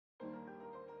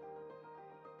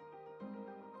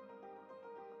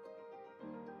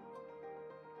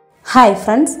Hi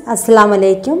friends, Assalamu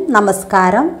alaikum,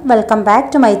 Namaskaram, welcome back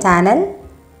to my channel.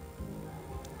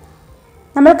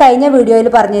 നമ്മൾ കഴിഞ്ഞ വീഡിയോയിൽ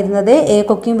പറഞ്ഞിരുന്നത്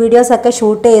കുക്കിംഗ് വീഡിയോസ് ഒക്കെ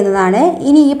ഷൂട്ട് ചെയ്യുന്നതാണ്.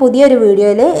 ഇനി ഈ പുതിയൊരു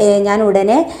വീഡിയോയിൽ ഞാൻ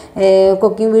ഉടനെ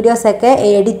കുക്കിംഗ് വീഡിയോസ് ഒക്കെ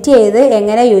എഡിറ്റ് ചെയ്ത്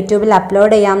എങ്ങനെ യൂട്യൂബിൽ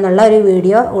അപ്ലോഡ് ചെയ്യാം എന്നുള്ള ഒരു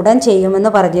വീഡിയോ ഉടൻ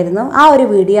ചെയ്യുമെന്ന് പറഞ്ഞിരുന്നു. ആ ഒരു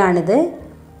വീഡിയോ ആണിത്.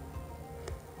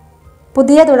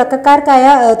 പുതിയ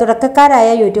തുടക്കക്കാരായ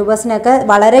യൂട്യൂബേഴ്സിനൊക്കെ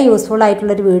വളരെ യൂസ്ഫുൾ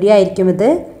ആയിട്ടുള്ള ഒരു വീഡിയോ ആയിരിക്കും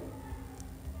ഇത്.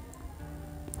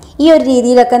 ഈ ഒരു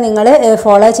രീതിയിലൊക്കെ നിങ്ങൾ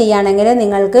ഫോളോ ചെയ്യുകയാണെങ്കിൽ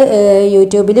നിങ്ങൾക്ക്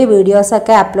യൂട്യൂബിൽ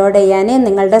വീഡിയോസൊക്കെ അപ്ലോഡ് ചെയ്യാൻ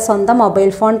നിങ്ങളുടെ സ്വന്തം മൊബൈൽ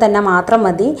ഫോൺ തന്നെ മാത്രം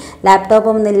മതി.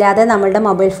 ലാപ്ടോപ്പൊന്നും ഇല്ലാതെ നമ്മളുടെ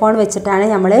മൊബൈൽ ഫോൺ വെച്ചിട്ടാണ്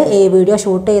നമ്മൾ ഈ വീഡിയോ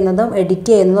ഷൂട്ട് ചെയ്യുന്നതും എഡിറ്റ്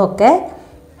ചെയ്യുന്നതും ഒക്കെ.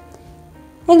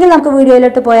 എങ്കിൽ നമുക്ക്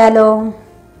വീഡിയോയിലോട്ട് പോയാലോ.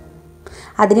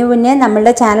 അതിനു മുന്നേ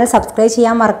നമ്മളുടെ ചാനൽ സബ്സ്ക്രൈബ്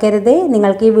ചെയ്യാൻ മറക്കരുത്.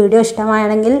 നിങ്ങൾക്ക് ഈ വീഡിയോ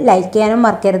ഇഷ്ടമാണെങ്കിൽ ലൈക്ക് ചെയ്യാനും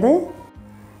മറക്കരുത്.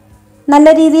 നല്ല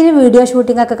രീതിയിൽ വീഡിയോ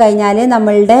ഷൂട്ടിംഗ് ഒക്കെ കഴിഞ്ഞാൽ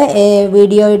നമ്മളുടെ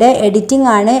വീഡിയോയുടെ എഡിറ്റിംഗ്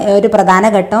ആണ് ഒരു പ്രധാന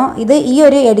ഘട്ടം. ഈ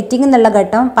ഒരു എഡിറ്റിംഗ് എന്നുള്ള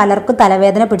ഘട്ടം പലർക്കും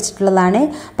തലവേദന പിടിച്ചിട്ടുള്ളതാണ്.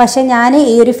 പക്ഷേ ഞാൻ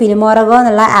ഈ ഒരു ഫിലിമോറഗോ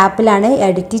എന്നുള്ള ആപ്പിലാണ്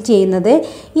എഡിറ്റ് ചെയ്യുന്നത്.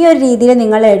 ഈ ഒരു രീതിയിൽ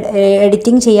നിങ്ങൾ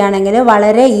എഡിറ്റിംഗ് ചെയ്യുകയാണെങ്കിൽ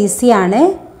വളരെ ഈസിയാണ്.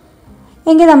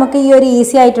 എങ്കിൽ നമുക്ക് ഈ ഒരു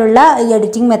ഈസി ആയിട്ടുള്ള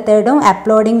എഡിറ്റിംഗ് മെത്തേഡും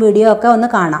അപ്ലോഡിംഗ് വീഡിയോ ഒക്കെ ഒന്ന്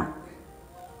കാണാം.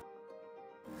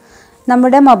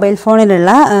 നമ്മുടെ മൊബൈൽ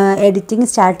ഫോണിലുള്ള എഡിറ്റിംഗ്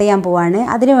സ്റ്റാർട്ട് ചെയ്യാൻ പോവാണ്.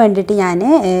 അതിന് വേണ്ടിയിട്ട് ഞാൻ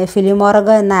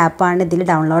ഫിലിമോറഗോ എന്ന ആപ്പാണ് ഇതിൽ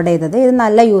ഡൗൺലോഡ് ചെയ്തത്. ഇത്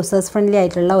നല്ല യൂസേഴ്സ് ഫ്രണ്ട്ലി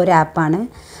ആയിട്ടുള്ള ഒരു ആപ്പാണ്.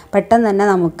 പെട്ടെന്ന് തന്നെ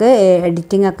നമുക്ക്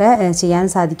എഡിറ്റിംഗ് ഒക്കെ ചെയ്യാൻ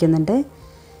സാധിക്കുന്നുണ്ട്.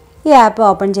 ഈ ആപ്പ്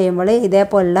ഓപ്പൺ ചെയ്യുമ്പോൾ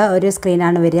ഇതേപോലുള്ള ഒരു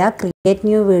സ്ക്രീനാണ് വരിക. ക്രിയേറ്റ്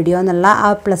ന്യൂ വീഡിയോ എന്നുള്ള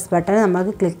ആ പ്ലസ് ബട്ടൺ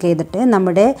നമുക്ക് ക്ലിക്ക് ചെയ്തിട്ട്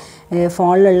നമ്മുടെ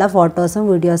ഫോണിലുള്ള ഫോട്ടോസും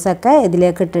വീഡിയോസും ഒക്കെ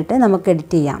ഇതിലേക്ക് ഇട്ടിട്ട് നമുക്ക്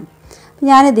എഡിറ്റ് ചെയ്യാം.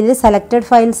 ഞാനിതിൽ സെലക്റ്റഡ്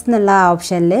ഫയൽസ് എന്നുള്ള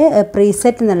ഓപ്ഷനിൽ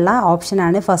പ്രീസെറ്റ് എന്നുള്ള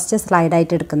ഓപ്ഷനാണ് ഫസ്റ്റ്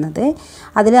സ്ലൈഡായിട്ട് എടുക്കുന്നത്.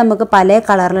 അതിൽ നമുക്ക് പല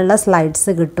കളറിലുള്ള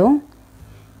സ്ലൈഡ്സ് കിട്ടും.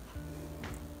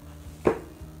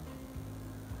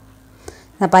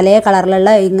 പല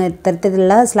കളറിലുള്ള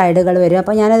ഇത്തരത്തിലുള്ള സ്ലൈഡുകൾ വരും.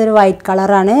 അപ്പോൾ ഞാനതൊരു വൈറ്റ്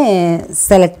കളറാണ്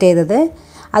സെലക്ട് ചെയ്തത്.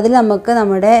 അതിൽ നമുക്ക്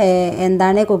നമ്മുടെ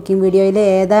എന്താണ് കുക്കിംഗ് വീഡിയോയിൽ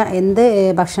എന്ത്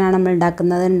ഭക്ഷണമാണ് നമ്മൾ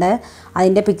ഉണ്ടാക്കുന്നതുണ്ട്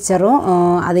അതിൻ്റെ പിക്ചറും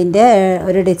അതിൻ്റെ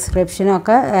ഒരു ഡിസ്ക്രിപ്ഷനും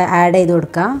ഒക്കെ ആഡ് ചെയ്ത്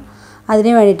കൊടുക്കാം.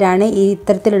 അതിന് വേണ്ടിയിട്ടാണ് ഈ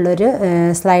ഇത്തരത്തിലുള്ളൊരു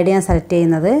സ്ലൈഡ് ഞാൻ സെലക്ട്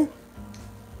ചെയ്യുന്നത്.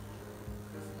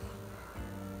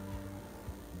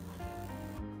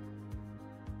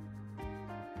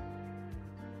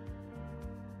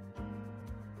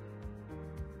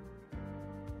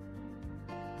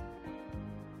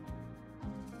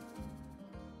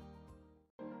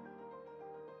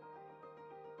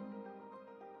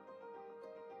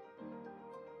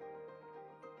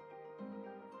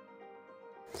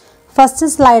 ഫസ്റ്റ്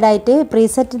സ്ലൈഡായിട്ട്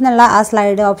പ്രീസെറ്റ് എന്നുള്ള ആ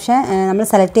സ്ലൈഡ് ഓപ്ഷൻ നമ്മൾ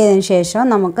സെലക്ട് ചെയ്തതിന് ശേഷം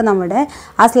നമുക്ക് നമ്മുടെ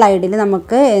ആ സ്ലൈഡിൽ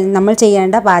നമുക്ക് നമ്മൾ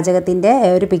ചെയ്യേണ്ട പാചകത്തിൻ്റെ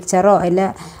ഒരു പിക്ചറോ അല്ല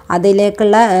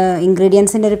അതിലേക്കുള്ള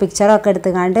ഇൻഗ്രീഡിയൻസിൻ്റെ ഒരു പിക്ചറോ ഒക്കെ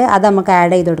എടുത്തുകൊണ്ട് അത് നമുക്ക്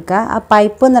ആഡ് ചെയ്ത് കൊടുക്കുക. ആ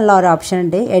പൈപ്പ് എന്നുള്ള ഒരു ഓപ്ഷൻ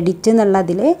ഉണ്ട്. എഡിറ്റ്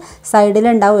എന്നുള്ളതിൽ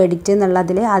സൈഡിലുണ്ടാവും എഡിറ്റ്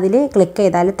എന്നുള്ളതിൽ അതിൽ ക്ലിക്ക്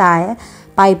ചെയ്താൽ താഴെ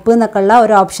പൈപ്പ് എന്നൊക്കെയുള്ള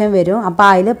ഒരു ഓപ്ഷൻ വരും. അപ്പോൾ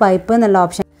അതിൽ പൈപ്പ്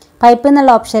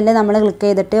എന്നുള്ള ഓപ്ഷനിൽ നമ്മൾ ക്ലിക്ക്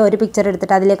ചെയ്തിട്ട് ഒരു പിക്ചർ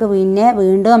എടുത്തിട്ട് അതിലേക്ക്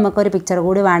വീണ്ടും നമുക്കൊരു പിക്ചർ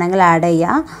കൂടി വേണമെങ്കിൽ ആഡ്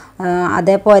ചെയ്യാം.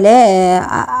 അതേപോലെ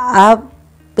ആ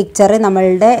പിക്ചർ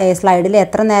നമ്മളുടെ സ്ലൈഡിൽ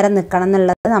എത്ര നേരം നിൽക്കണം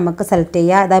എന്നുള്ളത് നമുക്ക് സെലക്ട്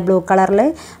ചെയ്യാം. അതായത് ബ്ലൂ കളറിൽ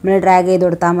നമ്മൾ ഡ്രാഗ് ചെയ്ത്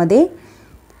കൊടുത്താൽ മതി.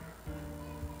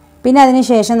 പിന്നെ അതിന്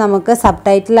ശേഷം നമുക്ക് സബ്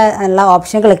ടൈറ്റിൽ ഉള്ള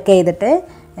ഓപ്ഷൻ ക്ലിക്ക് ചെയ്തിട്ട്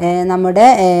നമ്മുടെ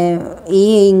ഈ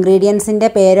ഇൻഗ്രീഡിയൻസിൻ്റെ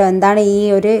പേരോ എന്താണ് ഈ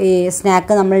ഒരു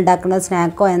സ്നാക്ക് നമ്മൾ ഉണ്ടാക്കുന്നത്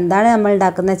സ്നാക്കോ എന്താണ് നമ്മൾ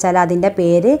ഉണ്ടാക്കുന്നത് വെച്ചാൽ അതിൻ്റെ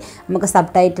പേര് നമുക്ക്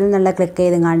സബ് ടൈറ്റിൽ നിന്നുള്ള ക്ലിക്ക്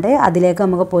ചെയ്തുകൊണ്ട് അതിലേക്ക്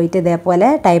നമുക്ക് പോയിട്ട് ഇതേപോലെ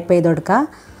ടൈപ്പ് ചെയ്ത് കൊടുക്കാം.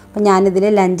 അപ്പം ഞാനിതിൽ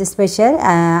ലഞ്ച് സ്പെഷ്യൽ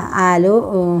ആലു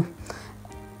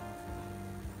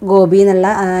ഗോബി എന്നുള്ള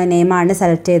നെയിമാണ്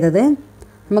സെലക്ട് ചെയ്തത്.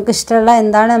 നമുക്കിഷ്ടമുള്ള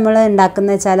എന്താണ് നമ്മൾ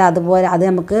ഉണ്ടാക്കുന്നത് വെച്ചാൽ അതുപോലെ അത്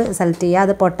നമുക്ക് സെലക്ട് ചെയ്യാം.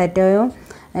 അത് പൊട്ടാറ്റോയും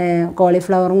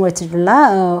കോളിഫ്ലവറും വെച്ചിട്ടുള്ള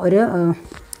ഒരു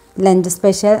ലഞ്ച്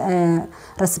സ്പെഷ്യൽ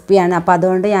റെസിപ്പിയാണ്. അപ്പോൾ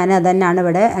അതുകൊണ്ട് ഞാൻ അത് തന്നെയാണ്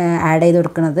ഇവിടെ ആഡ് ചെയ്ത്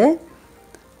കൊടുക്കുന്നത്.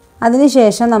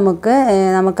 അതിനുശേഷം നമുക്ക്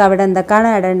അവിടെ എന്തൊക്കെയാണ്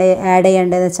ആഡ്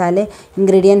ചെയ്യേണ്ടതെന്ന് വെച്ചാൽ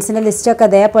ഇൻഗ്രീഡിയൻസിൻ്റെ ലിസ്റ്റൊക്കെ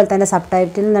അതേപോലെ തന്നെ സബ്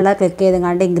ടൈറ്റിൽ നിന്നുള്ള ക്ലിക്ക്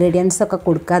ചെയ്തുകൊണ്ട് ഇൻഗ്രീഡിയൻസ് ഒക്കെ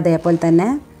കൊടുക്കുക അതേപോലെ തന്നെ.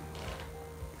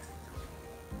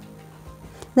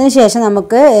 അതിനുശേഷം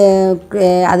നമുക്ക്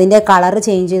അതിൻ്റെ കളർ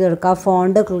ചേഞ്ച് ചെയ്ത് കൊടുക്കുക.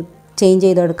 ഫോണ്ട് ചേഞ്ച്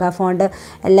ചെയ്ത് കൊടുക്കുക. ഫോണ്ട്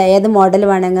ഏത് മോഡൽ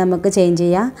വേണമെങ്കിൽ നമുക്ക് ചേഞ്ച്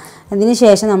ചെയ്യാം. അതിന്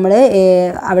ശേഷം നമ്മൾ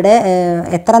അവിടെ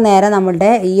എത്ര നേരം നമ്മളുടെ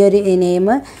ഈ ഒരു നെയിം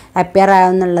അപ്പിയർ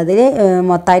ആവുന്നുള്ളതിൽ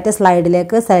മൊത്തമായിട്ട്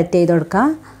സ്ലൈഡിലേക്ക് സെലക്ട് ചെയ്ത് കൊടുക്കാം.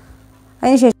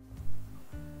 അതിനുശേഷം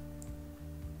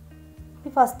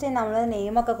ഫസ്റ്റ് നമ്മൾ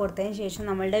നെയിമൊക്കെ കൊടുത്തതിന് ശേഷം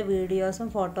നമ്മളുടെ വീഡിയോസും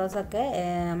ഫോട്ടോസൊക്കെ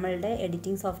നമ്മളുടെ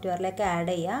എഡിറ്റിംഗ് സോഫ്റ്റ്വെയറിലേക്ക്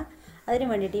ആഡ് ചെയ്യുക. അതിന്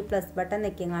വേണ്ടിയിട്ട് ഈ പ്ലസ് ബട്ടൺ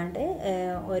നിൽക്കിങ്ങാണ്ട്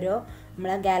ഓരോ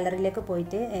നമ്മളെ ഗാലറിയിലേക്ക്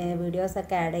പോയിട്ട്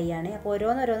വീഡിയോസൊക്കെ ആഡ് ചെയ്യുകയാണ്. അപ്പോൾ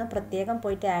ഓരോന്നോരോന്നും പ്രത്യേകം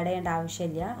പോയിട്ട് ആഡ് ചെയ്യേണ്ട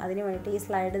ആവശ്യമില്ല. അതിന് വേണ്ടിയിട്ട് ഈ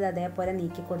സ്ലൈഡ് അതേപോലെ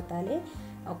നീക്കി കൊടുത്താൽ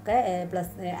ഒക്കെ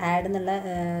പ്ലസ് ആഡ് എന്നുള്ള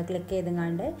ക്ലിക്ക്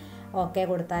ചെയ്തുകൊണ്ട് ഓക്കെ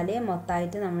കൊടുത്താൽ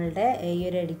മൊത്തമായിട്ട് നമ്മളുടെ ഈ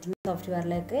ഒരു എഡിറ്റിംഗ്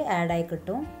സോഫ്റ്റ്വെയറിലേക്ക് ആഡായി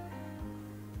കിട്ടും.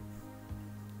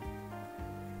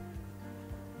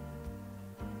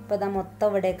 ഇപ്പോൾ ഇതാ മൊത്തം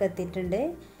ഇവിടേക്ക് എത്തിയിട്ടുണ്ട്.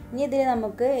 ഇനി ഇതിൽ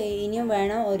നമുക്ക് ഇനിയും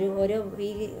വേണം ഒരു ഈ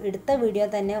എടുത്ത വീഡിയോ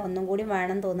തന്നെ ഒന്നും കൂടി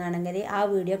വേണം തോന്നുകയാണെങ്കിൽ ആ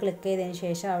വീഡിയോ ക്ലിക്ക് ചെയ്തതിന്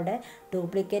ശേഷം അവിടെ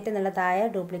ഡ്യൂപ്ലിക്കേറ്റ് എന്നുള്ള താഴെ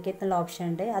ഡ്യൂപ്ലിക്കേറ്റ് എന്നുള്ള ഓപ്ഷൻ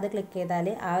ഉണ്ട്. അത് ക്ലിക്ക് ചെയ്താൽ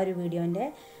ആ ഒരു വീഡിയോൻ്റെ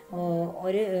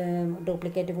ഒരു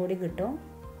ഡ്യൂപ്ലിക്കേറ്റ് കൂടി കിട്ടും.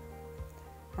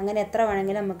 അങ്ങനെ എത്ര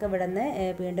വേണമെങ്കിലും നമുക്ക് ഇവിടെ നിന്ന്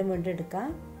വീണ്ടും എടുക്കാം.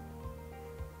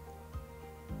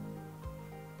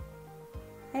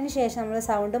 അതിന് ശേഷം നമ്മൾ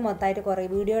സൗണ്ട് മൊത്തമായിട്ട്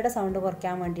വീഡിയോയുടെ സൗണ്ട്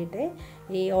കുറയ്ക്കാൻ വേണ്ടിയിട്ട്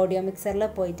ഈ ഓഡിയോ മിക്സറിൽ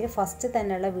പോയിട്ട് ഫസ്റ്റ്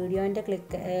തന്നെയുള്ള വീഡിയോൻ്റെ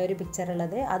ഒരു പിക്ചർ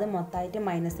ഉള്ളത് അത് മൊത്തമായിട്ട്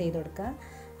മൈനസ് ചെയ്ത് കൊടുക്കുക.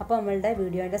 അപ്പോൾ നമ്മളുടെ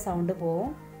വീഡിയോൻ്റെ സൗണ്ട്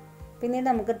പോവും. പിന്നീട്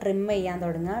നമുക്ക് ട്രിം ചെയ്യാൻ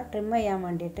തുടങ്ങുക. ട്രിം ചെയ്യാൻ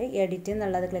വേണ്ടിയിട്ട് എഡിറ്റ്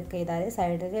എന്നുള്ളത് ക്ലിക്ക് ചെയ്താൽ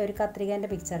സൈഡിൽ ഒരു കത്രികേൻ്റെ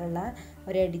പിക്ചറുള്ള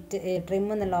ഒരു ട്രിം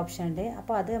എന്നുള്ള ഓപ്ഷൻ ഉണ്ട്.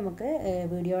 അപ്പോൾ അത് നമുക്ക്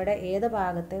വീഡിയോയുടെ ഏത്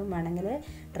ഭാഗത്ത് വേണമെങ്കിൽ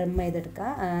ട്രിം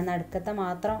ചെയ്തെടുക്കുക. നടുക്കത്തെ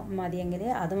മാത്രം മതിയെങ്കിൽ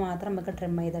അത് മാത്രം നമുക്ക്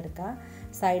ട്രിം ചെയ്തെടുക്കുക.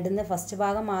 സൈഡിൽ നിന്ന് ഫസ്റ്റ്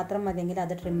ഭാഗം മാത്രം മതിയെങ്കിൽ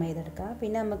അത് ട്രിം ചെയ്തെടുക്കുക.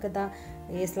 പിന്നെ നമുക്കിതാ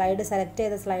ഈ സ്ലൈഡ് സെലക്ട്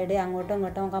ചെയ്ത സ്ലൈഡ് അങ്ങോട്ടും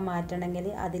ഇങ്ങോട്ടും ഒക്കെ മാറ്റണമെങ്കിൽ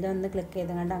അതിലൊന്ന് ക്ലിക്ക്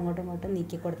ചെയ്തുകൊണ്ട് അങ്ങോട്ടും ഇങ്ങോട്ടും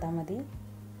നീക്കി കൊടുത്താൽ മതി.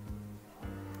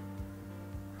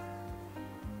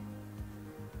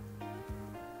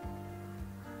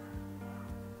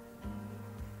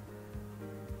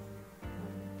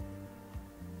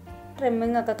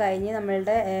 ട്രിമ്മിങ് ഒക്കെ കഴിഞ്ഞ്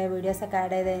നമ്മളുടെ വീഡിയോസൊക്കെ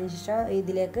ആഡ് ചെയ്തതിന് ശേഷം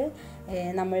ഇതിലേക്ക്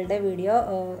നമ്മളുടെ വീഡിയോ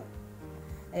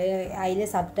അതിൽ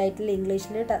സബ് ടൈറ്റിൽ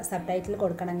ഇംഗ്ലീഷിൽ സബ് ടൈറ്റിൽ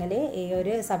കൊടുക്കണമെങ്കിൽ ഈ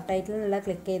ഒരു സബ് ടൈറ്റിൽ നിന്നുള്ള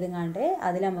ക്ലിക്ക് ചെയ്തുകൊണ്ട്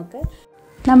അതിൽ നമുക്ക്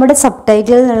നമ്മുടെ സബ്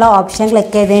ടൈറ്റിൽ നിന്നുള്ള ഓപ്ഷൻ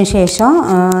ക്ലിക്ക് ചെയ്തതിന് ശേഷം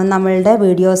നമ്മളുടെ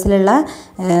വീഡിയോസിലുള്ള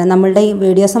നമ്മളുടെ ഈ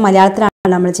വീഡിയോസ് മലയാളത്തിലാണ്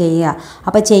നമ്മൾ ചെയ്യുക.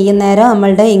 അപ്പോൾ ചെയ്യുന്നേരം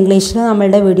നമ്മളുടെ ഇംഗ്ലീഷിൽ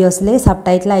നമ്മളുടെ വീഡിയോസിൽ സബ്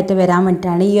ടൈറ്റിലായിട്ട് വരാൻ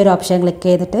വേണ്ടിയിട്ടാണ് ഈ ഒരു ഓപ്ഷൻ ക്ലിക്ക്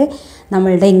ചെയ്തിട്ട്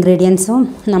നമ്മളുടെ ഇൻഗ്രീഡിയൻസും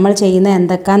നമ്മൾ ചെയ്യുന്ന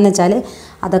എന്തൊക്കെയാണെന്ന് വെച്ചാൽ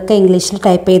അതൊക്കെ ഇംഗ്ലീഷിൽ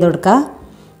ടൈപ്പ് ചെയ്ത് കൊടുക്കുക.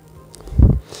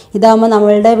 ഇതാകുമ്പോൾ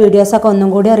നമ്മളുടെ വീഡിയോസൊക്കെ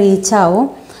ഒന്നും കൂടി റീച്ചാവും.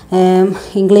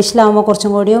 ഇംഗ്ലീഷിലാവുമ്പോൾ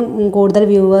കുറച്ചും കൂടിയും കൂടുതൽ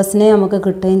വ്യൂവേഴ്സിനെ നമുക്ക്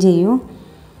കിട്ടുകയും ചെയ്യും.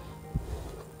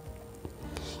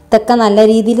 ഇതൊക്കെ നല്ല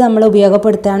രീതിയിൽ നമ്മൾ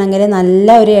ഉപയോഗപ്പെടുത്തുകയാണെങ്കിൽ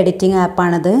നല്ല ഒരു എഡിറ്റിംഗ്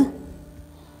ആപ്പാണിത്.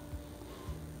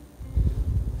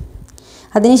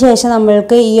 അതിനുശേഷം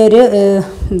നമ്മൾക്ക് ഈ ഒരു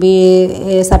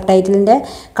സബ് ടൈറ്റിലിൻ്റെ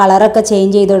കളറൊക്കെ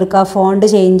ചേഞ്ച് ചെയ്ത് കൊടുക്കുക, ഫോണ്ട്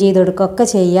ചേഞ്ച് ചെയ്ത് കൊടുക്കുക ഒക്കെ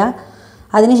ചെയ്യുക.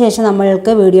 അതിനുശേഷം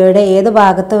നമ്മൾക്ക് വീഡിയോയുടെ ഏത്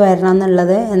ഭാഗത്ത് വരണം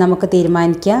എന്നുള്ളത് നമുക്ക്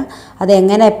തീരുമാനിക്കുക.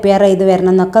 അതെങ്ങനെ അപ്പിയർ ചെയ്ത്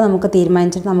വരണം എന്നൊക്കെ നമുക്ക്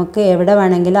തീരുമാനിച്ചിട്ട് നമുക്ക് എവിടെ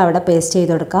വേണമെങ്കിലും അവിടെ പേസ്റ്റ്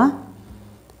ചെയ്ത് കൊടുക്കാം.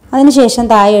 അതിനുശേഷം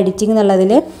താഴെ എഡിറ്റിംഗ്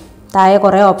എന്നുള്ളതിൽ താഴെ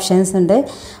കുറേ ഓപ്ഷൻസ് ഉണ്ട്.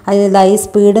 അതിൽ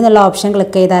സ്പീഡ് എന്നുള്ള ഓപ്ഷൻ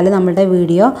ക്ലിക്ക് ചെയ്താൽ നമ്മുടെ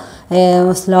വീഡിയോ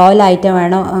സ്ലോയിലായിട്ട്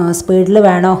വേണോ സ്പീഡിൽ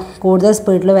വേണോ കൂടുതൽ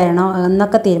സ്പീഡിൽ വേണോ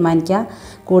എന്നൊക്കെ തീരുമാനിക്കുക.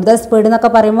 കൂടുതൽ സ്പീഡ് എന്നൊക്കെ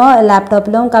പറയുമ്പോൾ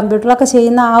ലാപ്ടോപ്പിലും കമ്പ്യൂട്ടറിലൊക്കെ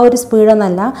ചെയ്യുന്ന ആ ഒരു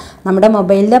സ്പീഡൊന്നുമല്ല, നമ്മുടെ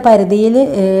മൊബൈലിൻ്റെ പരിധിയിൽ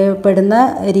പെടുന്ന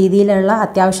രീതിയിലുള്ള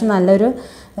അത്യാവശ്യം നല്ലൊരു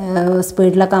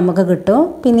സ്പീഡിലൊക്കെ നമുക്ക് കിട്ടും.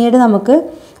 പിന്നീട് നമുക്ക്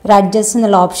ഒരു അഡ്ജസ്റ്റ്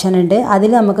എന്നുള്ള ഓപ്ഷൻ ഉണ്ട്.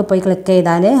 അതിൽ നമുക്ക് പോയി ക്ലിക്ക്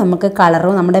ചെയ്താൽ നമുക്ക്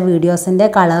കളറും നമ്മുടെ വീഡിയോസിൻ്റെ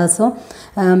കളേഴ്സും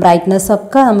ബ്രൈറ്റ്നസ്സും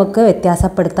ഒക്കെ നമുക്ക്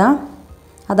വ്യത്യാസപ്പെടുത്താം.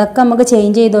 അതൊക്കെ നമുക്ക്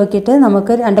ചേഞ്ച് ചെയ്ത് നോക്കിയിട്ട്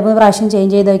നമുക്ക് 2-3 പ്രാവശ്യം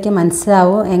ചേഞ്ച് ചെയ്ത് നോക്കി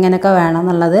മനസ്സിലാവും എങ്ങനെയൊക്കെ വേണം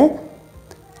എന്നുള്ളത്.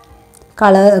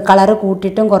 കളറ്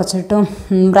കൂട്ടിയിട്ടും കുറച്ചിട്ടും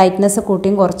ബ്രൈറ്റ്നസ്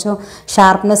കൂട്ടിയും കുറച്ചും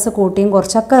ഷാർപ്നെസ് കൂട്ടിയും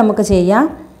കുറച്ചൊക്കെ നമുക്ക് ചെയ്യാം.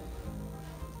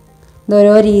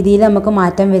 ഓരോ രീതിയിൽ നമുക്ക്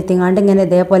മാറ്റം വരുത്തിക്കാണ്ട് ഇങ്ങനെ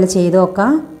ഇതേപോലെ ചെയ്ത്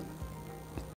നോക്കാം.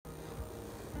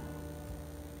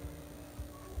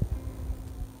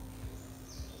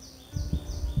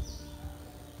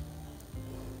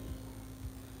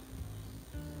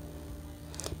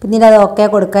 പിന്നീട് അത് ഓക്കെ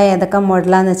കൊടുക്കുക. ഏതൊക്കെ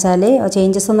മോഡലാണെന്ന് വെച്ചാൽ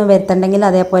ചേഞ്ചസ് ഒന്നും വരുത്തുണ്ടെങ്കിൽ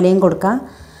അതേപോലെയും കൊടുക്കാം.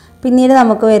 പിന്നീട്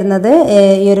നമുക്ക് വരുന്നത്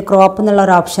ഈ ഒരു ക്രോപ്പ് എന്നുള്ള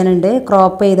ഒരു ഓപ്ഷൻ ഉണ്ട്.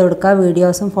 ക്രോപ്പ് ചെയ്ത് കൊടുക്കുക.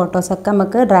 വീഡിയോസും ഫോട്ടോസൊക്കെ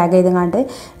നമുക്ക് ഡ്രാഗ് ചെയ്തുകൊണ്ട്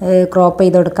ക്രോപ്പ്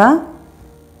ചെയ്ത് കൊടുക്കുക.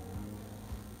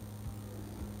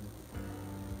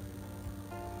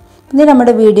 പിന്നെ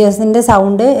നമ്മുടെ വീഡിയോസിൻ്റെ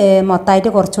സൗണ്ട് മൊത്തമായിട്ട്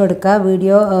കുറച്ച് കൊടുക്കുക.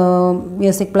 വീഡിയോ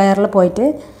മ്യൂസിക് പ്ലെയറിൽ പോയിട്ട്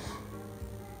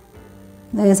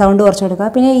സൗണ്ട് കുറച്ച് കൊടുക്കുക.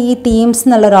 പിന്നെ ഈ തീംസ്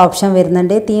എന്നുള്ളൊരു ഓപ്ഷൻ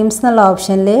വരുന്നുണ്ട്. തീംസ് എന്നുള്ള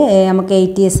ഓപ്ഷനിൽ നമുക്ക്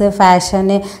 80s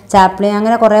ഫാഷന് ചാപ്ലിൻ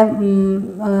അങ്ങനെ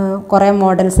കുറേ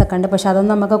മോഡൽസൊക്കെ ഉണ്ട്. പക്ഷെ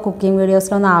അതൊന്നും നമുക്ക് കുക്കിംഗ്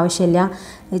വീഡിയോസിലൊന്നും ആവശ്യമില്ല.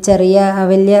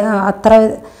 വലിയ അത്ര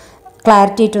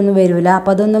ക്ലാരിറ്റി ആയിട്ടൊന്നും വരില്ല.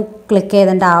 അപ്പോൾ അതൊന്നും ക്ലിക്ക്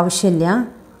ചെയ്തേണ്ട ആവശ്യമില്ല.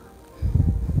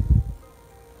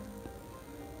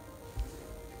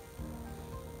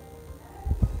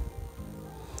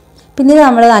 പിന്നീട്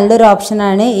നമ്മൾ നല്ലൊരു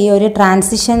ഓപ്ഷനാണ് ഈ ഒരു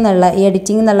ട്രാൻസിഷൻ എന്നുള്ള ഈ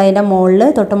എഡിറ്റിംഗ് എന്നുള്ളതിൻ്റെ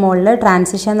തൊട്ട് മുകളിൽ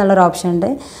ട്രാൻസിഷൻ എന്നുള്ളൊരു ഓപ്ഷൻ ഉണ്ട്.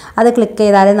 അത് ക്ലിക്ക്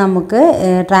ചെയ്താൽ നമുക്ക്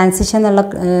ട്രാൻസിഷൻ എന്നുള്ള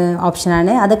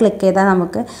ഓപ്ഷനാണ്. അത് ക്ലിക്ക് ചെയ്താൽ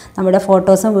നമുക്ക് നമ്മുടെ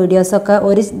ഫോട്ടോസും വീഡിയോസും ഒക്കെ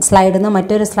ഒരു സ്ലൈഡിൽ നിന്ന്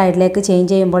മറ്റൊരു സ്ലൈഡിലേക്ക്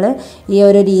ചേഞ്ച് ചെയ്യുമ്പോൾ ഈ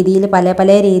ഒരു രീതിയിൽ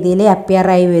പല രീതിയിൽ അപ്പിയർ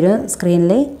ആയി വരും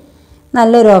സ്ക്രീനിൽ.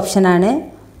 നല്ലൊരു ഓപ്ഷനാണ്.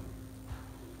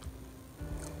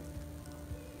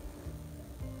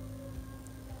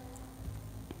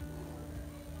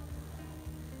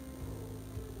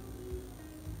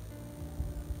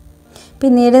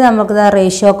 പിന്നീട് നമുക്ക്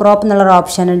റേഷ്യോ ക്രോപ്പ് എന്നുള്ളൊരു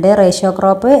ഓപ്ഷൻ ഉണ്ട്. റേഷ്യോ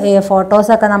ക്രോപ്പ്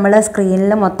ഫോട്ടോസൊക്കെ നമ്മൾ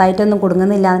സ്ക്രീനിൽ മൊത്തമായിട്ടൊന്നും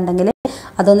കുടുങ്ങുന്നില്ല എന്നുണ്ടെങ്കിൽ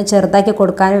അതൊന്ന് ചെറുതാക്കി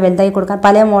കൊടുക്കാനും വലുതാക്കി കൊടുക്കാനും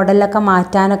പല മോഡലിലൊക്കെ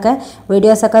മാറ്റാനൊക്കെ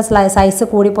വീഡിയോസൊക്കെ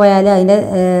സൈസ് കൂടിപ്പോയാൽ അതിൻ്റെ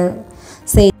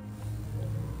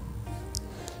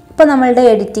ഇപ്പോൾ നമ്മളുടെ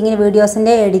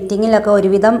വീഡിയോസിൻ്റെ എഡിറ്റിങ്ങിലൊക്കെ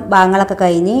ഒരുവിധം ഭാഗങ്ങളൊക്കെ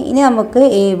കഴിഞ്ഞ് ഇനി നമുക്ക്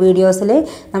ഈ വീഡിയോസിൽ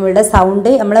നമ്മളുടെ സൗണ്ട്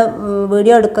നമ്മൾ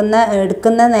വീഡിയോ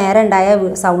എടുക്കുന്ന നേരം ഉണ്ടായ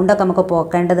സൗണ്ടൊക്കെ നമുക്ക്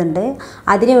പോക്കേണ്ടതുണ്ട്.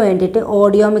 അതിന് വേണ്ടിയിട്ട്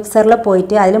ഓഡിയോ മിക്സറിൽ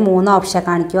പോയിട്ട് അതിൽ 3 ഓപ്ഷൻ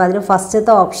കാണിക്കും. അതിൽ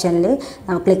ഫസ്റ്റത്തെ ഓപ്ഷനിൽ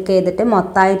ക്ലിക്ക് ചെയ്തിട്ട്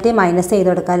മൊത്തമായിട്ട് മൈനസ്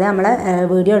ചെയ്ത് കൊടുത്താൽ നമ്മൾ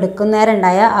വീഡിയോ എടുക്കുന്ന നേരം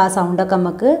ഉണ്ടായ ആ സൗണ്ടൊക്കെ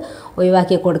നമുക്ക്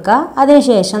ഒഴിവാക്കി കൊടുക്കുക.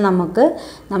 അതിനുശേഷം നമുക്ക്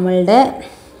നമ്മളുടെ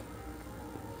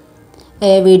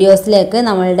വീഡിയോസിലേക്ക്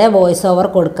നമ്മളുടെ വോയിസ് ഓവർ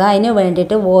കൊടുക്കുക. അതിന്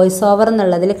വേണ്ടിയിട്ട് വോയിസ് ഓവർ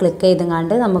എന്നുള്ളതിൽ ക്ലിക്ക്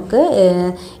ചെയ്തുകൊണ്ട് നമുക്ക്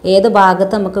ഏത്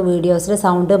ഭാഗത്ത് നമുക്ക് വീഡിയോസിൽ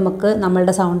സൗണ്ട്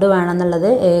നമ്മളുടെ സൗണ്ട് വേണമെന്നുള്ളത്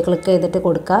ക്ലിക്ക് ചെയ്തിട്ട്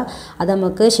കൊടുക്കുക. അത്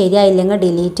നമുക്ക് ശരിയായില്ലെങ്കിൽ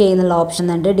ഡിലീറ്റ് ചെയ്യുന്നുള്ള ഓപ്ഷൻ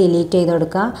ഉണ്ട്, ഡിലീറ്റ് ചെയ്ത്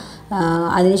കൊടുക്കുക.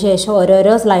 അതിനുശേഷം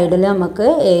ഓരോരോ സ്ലൈഡിലും നമുക്ക്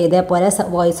ഇതേപോലെ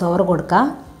വോയിസ് ഓവർ കൊടുക്കുക.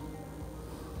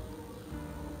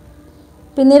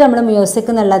 പിന്നീട് നമ്മൾ മ്യൂസിക്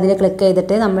എന്നുള്ളതിൽ ക്ലിക്ക്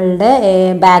ചെയ്തിട്ട് നമ്മളുടെ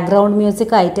ബാക്ക്ഗ്രൗണ്ട്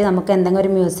മ്യൂസിക് ആയിട്ട് നമുക്ക് എന്തെങ്കിലും ഒരു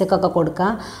മ്യൂസിക്കൊക്കെ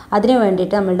കൊടുക്കാം. അതിന്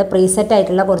വേണ്ടിയിട്ട് നമ്മളുടെ പ്രീസെറ്റ്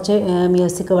ആയിട്ടുള്ള കുറച്ച്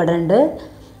മ്യൂസിക് ഇവിടെ ഉണ്ട്.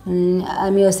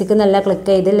 മ്യൂസിക് എന്നുള്ള ക്ലിക്ക്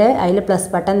ചെയ്തിൽ അതിൽ പ്ലസ്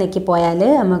ബട്ടൺ ഞെക്കി പോയാൽ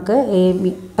നമുക്ക് ഈ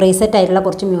പ്രീസെറ്റ് ആയിട്ടുള്ള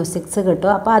കുറച്ച് മ്യൂസിക്സ് കിട്ടും.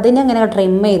 അപ്പോൾ അതിനെ ഇങ്ങനെ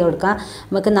ട്രിം ചെയ്ത് കൊടുക്കാം.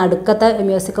 നമുക്ക് നടുക്കത്തെ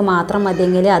മ്യൂസിക് മാത്രം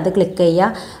മതിയെങ്കിൽ അത് ക്ലിക്ക്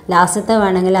ചെയ്യുക, ലാസ്റ്റത്തെ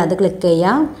വേണമെങ്കിൽ അത് ക്ലിക്ക്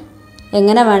ചെയ്യുക.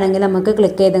 എങ്ങനെ വേണമെങ്കിൽ നമുക്ക്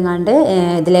ക്ലിക്ക് ചെയ്തുകൊണ്ട്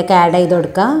ഇതിലേക്ക് ആഡ് ചെയ്ത്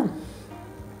കൊടുക്കാം.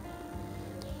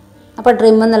 അപ്പോൾ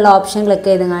ട്രിം എന്നുള്ള ഓപ്ഷൻ ക്ലിക്ക്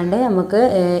ചെയ്തുകൊണ്ട് നമുക്ക്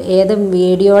ഏത്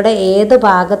വീഡിയോയുടെ ഏത്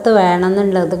ഭാഗത്ത്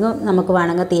വേണമെന്നുള്ളത് നമുക്ക്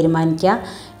വേണമെങ്കിൽ തീരുമാനിക്കാം.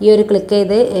 ഈ ഒരു ക്ലിക്ക്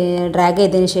ചെയ്ത് ഡ്രാഗ്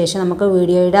ചെയ്തതിന് ശേഷം നമുക്ക്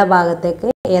വീഡിയോയുടെ ഭാഗത്തേക്ക്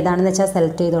ഏതാണെന്ന് വെച്ചാൽ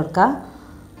സെലക്ട് ചെയ്ത് കൊടുക്കാം.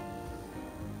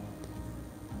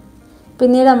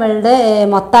 പിന്നീട് നമ്മളുടെ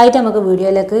മൊത്തമായിട്ട് നമുക്ക്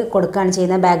വീഡിയോയിലേക്ക് കൊടുക്കുകയാണ്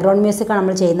ചെയ്യുന്നത്. ബാക്ക്ഗ്രൗണ്ട് മ്യൂസിക്കാണ്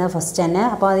നമ്മൾ ചെയ്യുന്നത് ഫസ്റ്റ് തന്നെ.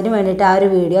 അപ്പോൾ അതിന് വേണ്ടിയിട്ട് ആ ഒരു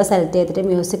വീഡിയോ സെലക്ട് ചെയ്തിട്ട്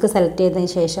മ്യൂസിക് സെലക്ട് ചെയ്തതിന്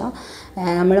ശേഷം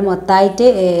നമ്മൾ മൊത്തമായിട്ട്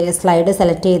സ്ലൈഡ്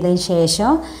സെലക്ട് ചെയ്തതിന് ശേഷം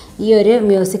ഈ ഒരു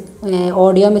മ്യൂസിക്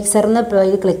ഓഡിയോ മിക്സറിന്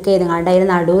പോയി ക്ലിക്ക് ചെയ്തുകൊണ്ട് അതിന്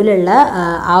നടുവിലുള്ള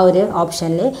ആ ഒരു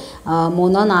ഓപ്ഷനിൽ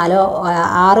 3, 4,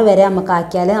 6 വരെ നമുക്ക്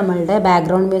ആക്കിയാൽ നമ്മളുടെ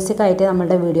ബാക്ക്ഗ്രൗണ്ട് മ്യൂസിക്കായിട്ട്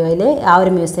നമ്മളുടെ വീഡിയോയിൽ ആ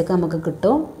ഒരു മ്യൂസിക് നമുക്ക്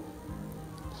കിട്ടും.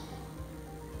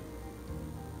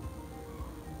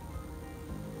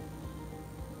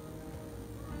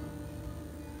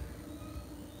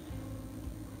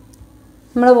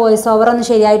 നമ്മൾ വോയിസ് ഓവർ ഒന്നും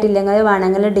ശരിയായിട്ടില്ലെങ്കിൽ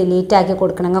വേണമെങ്കിൽ ഡിലീറ്റ് ആക്കി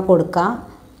കൊടുക്കണമെങ്കിൽ കൊടുക്കാം.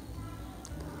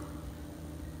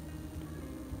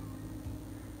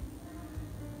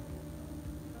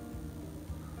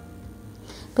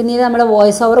 പിന്നീട് നമ്മൾ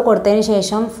വോയിസ് ഓവർ കൊടുത്തതിന്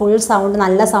ശേഷം ഫുൾ സൗണ്ട്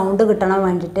നല്ല സൗണ്ട് കിട്ടണം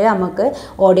വേണ്ടിയിട്ട് നമുക്ക്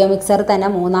ഓഡിയോ മിക്സർ തന്നെ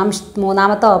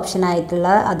മൂന്നാമത്തെ ഓപ്ഷൻ ആയിട്ടുള്ള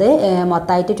അത്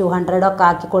മൊത്തമായിട്ട് 200 ഒക്കെ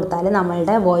ആക്കി കൊടുത്താൽ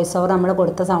നമ്മളുടെ വോയിസ് ഓവർ നമ്മൾ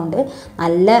കൊടുത്ത സൗണ്ട്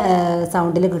നല്ല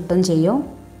സൗണ്ടിൽ കിട്ടും ചെയ്യും.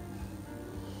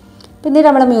 പിന്നീട്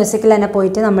നമ്മൾ മ്യൂസിക്കിൽ തന്നെ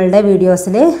പോയിട്ട് നമ്മളുടെ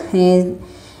വീഡിയോസിൽ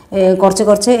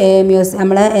കുറച്ച്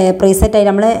നമ്മൾ പ്രീസെറ്റായി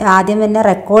നമ്മൾ ആദ്യം തന്നെ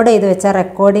റെക്കോർഡ് ചെയ്ത് വെച്ച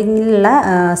റെക്കോർഡിങ്ങിലുള്ള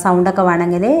സൗണ്ടൊക്കെ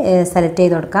വേണമെങ്കിൽ സെലക്ട്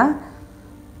ചെയ്ത് കൊടുക്കാം.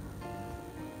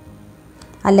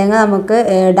 അല്ലെങ്കിൽ നമുക്ക്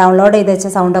ഡൗൺലോഡ് ചെയ്ത് വെച്ച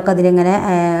സൗണ്ടൊക്കെ അതിലിങ്ങനെ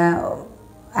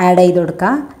ആഡ് ചെയ്ത്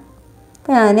കൊടുക്കാം.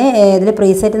 അപ്പോൾ ഞാൻ ഇതിൽ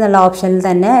പ്രീസെറ്റ് എന്നുള്ള ഓപ്ഷനിൽ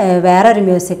തന്നെ വേറൊരു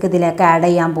മ്യൂസിക് ഇതിലേക്ക് ആഡ്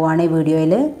ചെയ്യാൻ പോവാണ് ഈ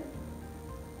വീഡിയോയിൽ.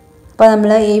 അപ്പോൾ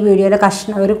നമ്മൾ ഈ വീഡിയോയിലെ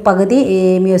ഒരു പകുതി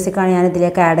മ്യൂസിക്കാണ് ഞാൻ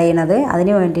ഇതിലേക്ക് ആഡ് ചെയ്യുന്നത്.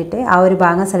 അതിന് വേണ്ടിയിട്ട് ആ ഒരു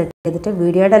ഭാഗം സെലക്ട് ചെയ്തിട്ട്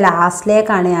വീഡിയോയുടെ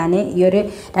ലാസ്റ്റിലേക്കാണ് ഞാൻ ഈ ഒരു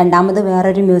രണ്ടാമത്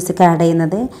വേറൊരു മ്യൂസിക് ആഡ്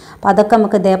ചെയ്യുന്നത്. അപ്പോൾ അതൊക്കെ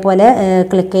നമുക്ക് ഇതേപോലെ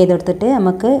ക്ലിക്ക് ചെയ്തെടുത്തിട്ട്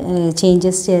നമുക്ക്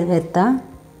ചേഞ്ചസ് വരുത്താം.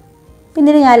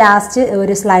 പിന്നീട് ഞാൻ ലാസ്റ്റ്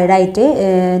ഒരു സ്ലൈഡായിട്ട്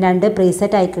 2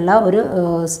 പ്രീസെറ്റ് ആയിട്ടുള്ള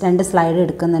 2 സ്ലൈഡ്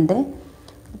എടുക്കുന്നുണ്ട്.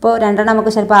 അപ്പോൾ 2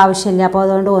 നമുക്ക് ചിലപ്പോൾ ആവശ്യമില്ല. അപ്പോൾ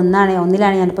അതുകൊണ്ട്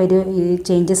ഒന്നിലാണ് ഞാനിപ്പോൾ ഈ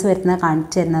ചേഞ്ചസ് വരുന്നത്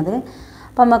കാണിച്ചു തരുന്നത്.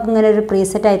 അപ്പോൾ നമുക്ക് ഇങ്ങനെ ഒരു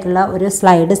പ്രീസെറ്റ് ആയിട്ടുള്ള ഒരു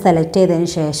സ്ലൈഡ് സെലക്ട് ചെയ്തതിന്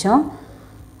ശേഷം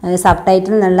സബ്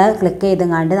ടൈറ്റിൽ നിന്നുള്ള ക്ലിക്ക്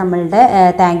ചെയ്തുകൊണ്ട് നമ്മളുടെ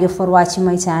thank you for watching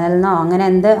my ചാനലിനോ അങ്ങനെ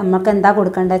നമുക്ക് എന്താ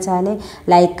കൊടുക്കേണ്ടത് വെച്ചാൽ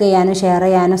ലൈക്ക് ചെയ്യാനും ഷെയർ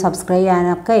ചെയ്യാനും സബ്സ്ക്രൈബ്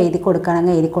ചെയ്യാനും ഒക്കെ എഴുതി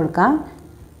കൊടുക്കാം.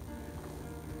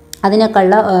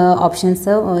 അതിനൊക്കെയുള്ള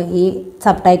ഓപ്ഷൻസ് ഈ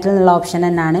സബ് ടൈറ്റിൽ നിന്നുള്ള ഓപ്ഷൻ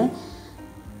തന്നെയാണ്.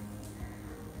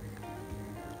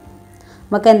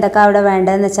 നമുക്ക് എന്തൊക്കെ അവിടെ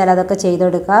വേണ്ടതെന്ന് വെച്ചാൽ അതൊക്കെ ചെയ്ത്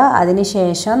കൊടുക്കുക. അതിന്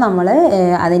ശേഷം നമ്മൾ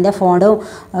അതിൻ്റെ ഫോണ്ടും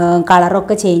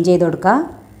കളറൊക്കെ ചേഞ്ച് ചെയ്ത് കൊടുക്കുക.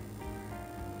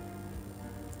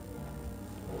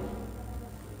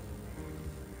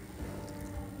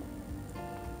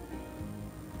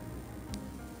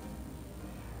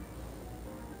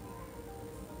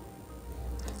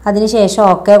 അതിനുശേഷം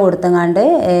ഓക്കെ കൊടുത്തങ്ങാണ്ട്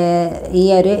ഈ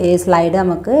ഒരു സ്ലൈഡ്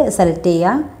നമുക്ക് സെലക്ട്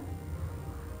ചെയ്യാം.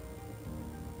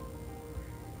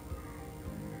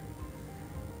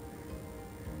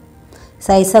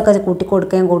 സൈസൊക്കെ കൂട്ടി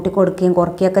കൊടുക്കുകയും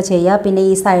കുറയ്ക്കുകയൊക്കെ ചെയ്യുക. പിന്നെ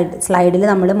ഈ സ്ലൈഡിൽ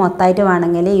നമ്മൾ മൊത്തമായിട്ട്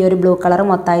വേണമെങ്കിൽ ഈ ഒരു ബ്ലൂ കളർ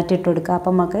മൊത്തമായിട്ട് ഇട്ട് കൊടുക്കുക.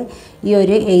 അപ്പം നമുക്ക് ഈ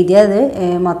ഒരു എഴുതിയത്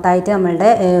മൊത്തമായിട്ട് നമ്മളുടെ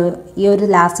ഈ ഒരു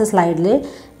ലാസ്റ്റ് സ്ലൈഡിൽ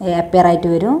അപ്പിയർ ആയിട്ട്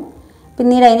വരും.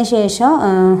 പിന്നീട് അതിന് ശേഷം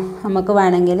നമുക്ക്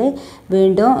വേണമെങ്കിൽ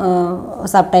വീണ്ടും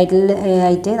സബ് ടൈറ്റിൽ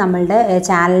ആയിട്ട് നമ്മളുടെ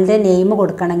ചാനലിൻ്റെ നെയിം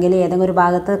കൊടുക്കണമെങ്കിൽ ഏതെങ്കിലും ഒരു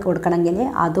ഭാഗത്ത് കൊടുക്കണമെങ്കിൽ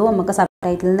അതും നമുക്ക് സബ്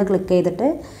ടൈറ്റിലിൽ നിന്ന് ക്ലിക്ക് ചെയ്തിട്ട്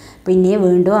പിന്നെ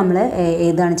വീണ്ടും നമ്മൾ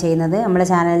എഴുതുകയാണ് ചെയ്യുന്നത്. നമ്മുടെ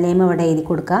ചാനൽ നെയിം ഇവിടെ എഴുതി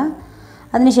കൊടുക്കുക.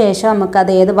 അതിനുശേഷം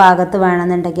നമുക്കത് ഏത് ഭാഗത്ത്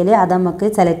വേണമെന്നുണ്ടെങ്കിൽ അത് നമുക്ക്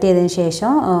സെലക്ട് ചെയ്തതിന്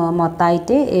ശേഷം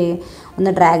മൊത്തമായിട്ട്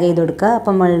ഒന്ന് ഡ്രാഗ് ചെയ്ത് കൊടുക്കുക.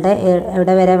 അപ്പം നമ്മളുടെ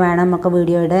എവിടെ വരെ വേണം നമുക്ക്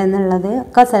വീഡിയോയുടെ എന്നുള്ളത്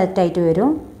ഒക്കെ സെലക്ട് ആയിട്ട്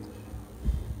വരും.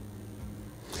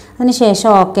 അതിനുശേഷം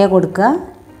ഓക്കെ കൊടുക്കുക.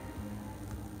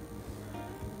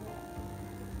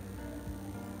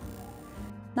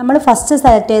 നമ്മൾ ഫസ്റ്റ്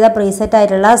സെലക്ട് ചെയ്ത പ്രീസെറ്റ്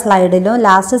ആയിട്ടുള്ള സ്ലൈഡിലും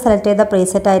ലാസ്റ്റ് സെലക്ട് ചെയ്ത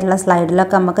പ്രീസെറ്റ് ആയിട്ടുള്ള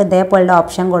സ്ലൈഡിലൊക്കെ നമുക്ക് ഇതേപോലുള്ള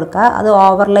ഓപ്ഷൻ കൊടുക്കുക. അത്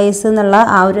ഓവർലേസ് എന്നുള്ള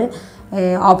ആ ഒരു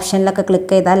ഓപ്ഷനിലൊക്കെ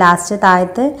ക്ലിക്ക് ചെയ്താൽ ലാസ്റ്റ്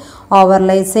താഴത്ത്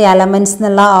ഓവർലേസ് എലമെൻറ്റ്സ്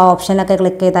എന്നുള്ള ആ ഓപ്ഷനിലൊക്കെ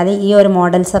ക്ലിക്ക് ചെയ്താൽ ഈ ഒരു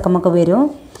മോഡൽസൊക്കെ നമുക്ക് വരും.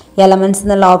 എലമെൻറ്റ്സ്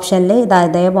എന്നുള്ള ഓപ്ഷനിൽ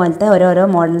ഇതേപോലത്തെ ഓരോരോ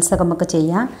മോഡൽസൊക്കെ നമുക്ക്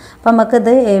ചെയ്യാം. അപ്പോൾ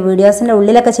നമുക്കിത് വീഡിയോസിൻ്റെ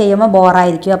ഉള്ളിലൊക്കെ ചെയ്യുമ്പോൾ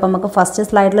ബോറായിരിക്കും. അപ്പോൾ നമുക്ക് ഫസ്റ്റ്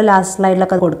സ്ലൈഡിലും ലാസ്റ്റ്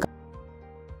സ്ലൈഡിലൊക്കെ കൊടുക്കാം.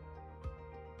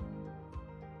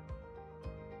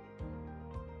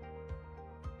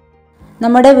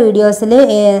 നമ്മുടെ വീഡിയോസിൽ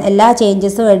എല്ലാ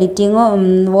ചേഞ്ചസും എഡിറ്റിങ്ങും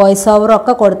വോയിസ് ഓവറും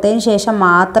ഒക്കെ കൊടുത്തതിന് ശേഷം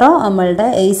മാത്രം നമ്മളുടെ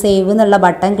ഈ സേവ് എന്നുള്ള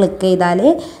ബട്ടൺ ക്ലിക്ക് ചെയ്താൽ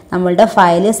നമ്മളുടെ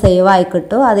ഫയൽ സേവ് ആയി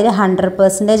കിട്ടും. അതിൽ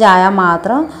 100% ആയാൽ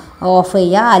മാത്രം ഓഫ്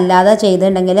ചെയ്യുക. അല്ലാതെ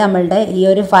ചെയ്തിട്ടുണ്ടെങ്കിൽ നമ്മളുടെ ഈ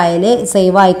ഒരു ഫയൽ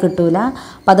സേവ് ആയി കിട്ടില്ല.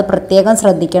 അപ്പോൾ അത് പ്രത്യേകം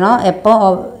ശ്രദ്ധിക്കണം. എപ്പോൾ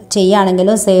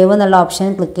ചെയ്യുകയാണെങ്കിലും സേവ് എന്നുള്ള ഓപ്ഷൻ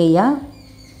ക്ലിക്ക് ചെയ്യുക.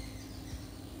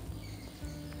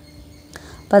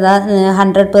 അപ്പോൾ അതാ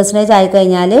 100%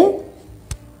 ആയിക്കഴിഞ്ഞാൽ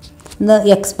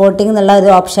എക്സ്പോർട്ടിംഗ് എന്നുള്ള ഒരു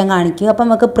ഓപ്ഷൻ കാണിക്കും. അപ്പോൾ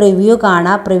നമുക്ക് പ്രിവ്യൂ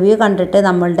കാണാം. പ്രിവ്യൂ കണ്ടിട്ട്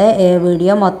നമ്മളുടെ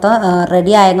വീഡിയോ മൊത്തം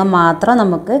റെഡി ആയെങ്കിൽ മാത്രം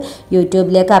നമുക്ക്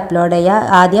യൂട്യൂബിലേക്ക് അപ്ലോഡ് ചെയ്യാം.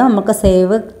 ആദ്യം നമുക്ക്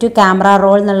സേവ് ടു ക്യാമറ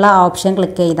റോൾ എന്നുള്ള ഓപ്ഷൻ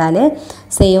ക്ലിക്ക് ചെയ്താൽ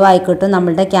സേവ് ആയിക്കിട്ടും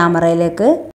നമ്മളുടെ ക്യാമറയിലേക്ക്.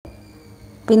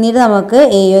 പിന്നീട് നമുക്ക്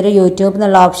ഈ ഒരു യൂട്യൂബ്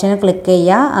എന്നുള്ള ഓപ്ഷൻ ക്ലിക്ക്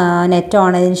ചെയ്യുക. നെറ്റ്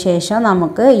ഓൺ ചെയ്തതിന് ശേഷം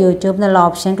നമുക്ക് യൂട്യൂബ് എന്നുള്ള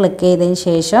ഓപ്ഷൻ ക്ലിക്ക് ചെയ്തതിന്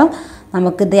ശേഷം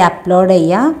നമുക്കിത് അപ്ലോഡ്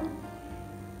ചെയ്യാം.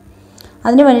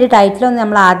 അതിന് വേണ്ടി ടൈറ്റിലൊന്നും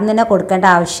നമ്മൾ ആദ്യം തന്നെ കൊടുക്കേണ്ട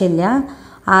ആവശ്യമില്ല.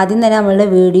 ആദ്യം തന്നെ നമ്മളുടെ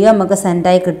വീഡിയോ നമുക്ക്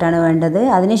സെൻഡായി കിട്ടുകയാണ് വേണ്ടത്.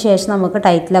 അതിനുശേഷം നമുക്ക്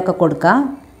ടൈറ്റിലൊക്കെ കൊടുക്കാം.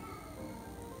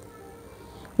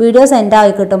 വീഡിയോ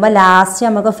സെൻഡായി കിട്ടുമ്പോൾ ലാസ്റ്റ്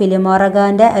നമുക്ക്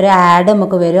ഫിലിമോറഗാൻ്റെ ഒരു ആഡ്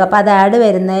നമുക്ക് വരും. അപ്പോൾ അത് ആഡ്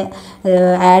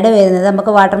വരുന്നത്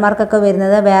നമുക്ക് വാട്ടർമാർക്കൊക്കെ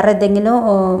വരുന്നത് വേറെ ഏതെങ്കിലും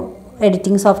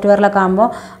എഡിറ്റിംഗ് സോഫ്റ്റ്വെയറിലൊക്കെ ആകുമ്പോൾ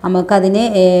നമുക്കതിന്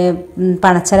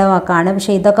പണച്ചെലവാക്കാണ്.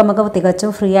 പക്ഷേ ഇതൊക്കെ നമുക്ക്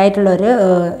തികച്ചും ഫ്രീ ആയിട്ടുള്ളൊരു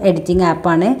എഡിറ്റിംഗ്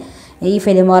ആപ്പാണ്. ഈ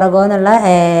ഫിലിമോറഗോ എന്നുള്ള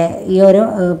ഈ ഒരു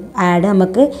ആഡ്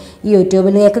നമുക്ക്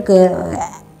യൂട്യൂബിലേക്ക്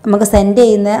നമുക്ക് സെൻഡ്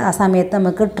ചെയ്യുന്ന ആ സമയത്ത്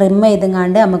നമുക്ക് ട്രിം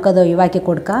ചെയ്തെങ്ങാണ്ട് നമുക്കത് ഒഴിവാക്കി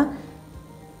കൊടുക്കാം.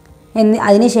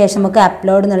 അതിന് ശേഷം നമുക്ക്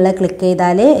അപ്ലോഡ് എന്നുള്ള ക്ലിക്ക്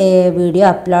ചെയ്താൽ വീഡിയോ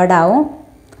അപ്ലോഡ് ആവും.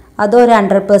 അതൊരു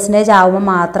 100% ആവുമ്പോൾ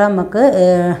മാത്രം നമുക്ക്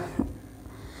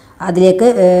അതിലേക്ക്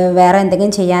വേറെ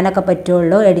എന്തെങ്കിലും ചെയ്യാനൊക്കെ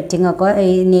പറ്റുള്ളൂ. എഡിറ്റിങ്ങൊക്കെ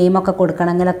ഈ നെയിമൊക്കെ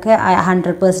കൊടുക്കണമെങ്കിലൊക്കെ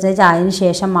 100% ആയതിനു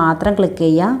ശേഷം മാത്രം ക്ലിക്ക്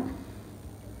ചെയ്യാം.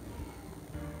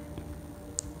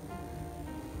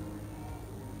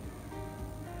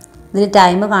 ഇതിൽ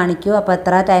ടൈം കാണിക്കൂ. അപ്പോൾ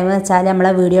എത്ര ടൈം വെച്ചാൽ നമ്മളെ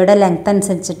വീഡിയോയുടെ ലെങ്ത്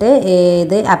അനുസരിച്ചിട്ട്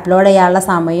ഇത് അപ്ലോഡ് ചെയ്യാനുള്ള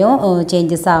സമയവും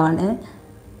ചേഞ്ചസ് ആവാണ്.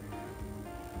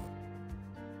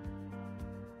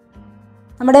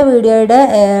 നമ്മുടെ വീഡിയോയുടെ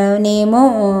നെയിമും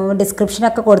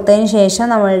ഡിസ്ക്രിപ്ഷനൊക്കെ കൊടുത്തതിന് ശേഷം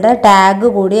നമ്മളുടെ ടാഗ്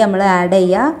കൂടി നമ്മൾ ആഡ്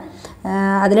ചെയ്യുക.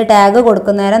 അതിൽ ടാഗ്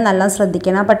കൊടുക്കുന്നേരം നല്ല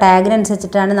ശ്രദ്ധിക്കണം. അപ്പോൾ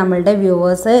ടാഗിനനുസരിച്ചിട്ടാണ് നമ്മളുടെ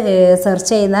വ്യൂവേഴ്സ്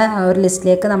സെർച്ച് ചെയ്യുന്ന ഒരു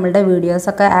ലിസ്റ്റിലേക്ക് നമ്മളുടെ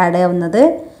വീഡിയോസൊക്കെ ആഡ് ആവുന്നത്.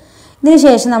 ഇതിന്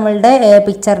ശേഷം നമ്മളുടെ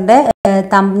പിക്ചറിൻ്റെ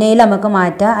തംബ്നെയിൽ നമുക്ക്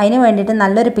മാറ്റാം. അതിന് വേണ്ടിയിട്ട്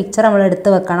നല്ലൊരു പിക്ചർ നമ്മൾ എടുത്ത്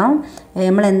വെക്കണം.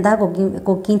 നമ്മൾ എന്താ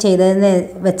കുക്കിംഗ് ചെയ്തതെന്ന്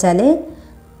വെച്ചാൽ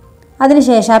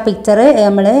അതിനുശേഷം ആ പിക്ചർ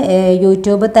നമ്മൾ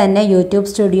യൂട്യൂബിൽ തന്നെ യൂട്യൂബ്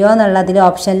സ്റ്റുഡിയോ എന്നുള്ളതിൽ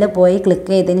ഓപ്ഷനിൽ പോയി ക്ലിക്ക്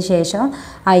ചെയ്തതിന് ശേഷം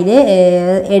അതിൽ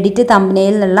എഡിറ്റ്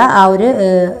തംബ്നെയിൽ എന്നുള്ള ആ ഒരു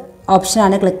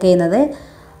ഓപ്ഷനാണ് ക്ലിക്ക് ചെയ്യുന്നത്.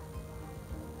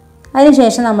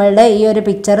 അതിനുശേഷം നമ്മളുടെ ഈ ഒരു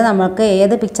പിക്ചർ നമുക്ക്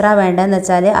ഏത് പിക്ചറാണ് വേണ്ടതെന്ന്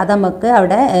വെച്ചാൽ അത് നമുക്ക്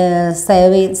അവിടെ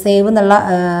സേവ് എന്നുള്ള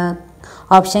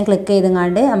ഓപ്ഷൻ ക്ലിക്ക്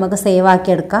ചെയ്തെങ്ങാണ്ട് നമുക്ക് സേവ്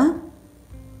ആക്കി എടുക്കാം.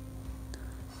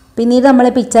 പിന്നീട് നമ്മൾ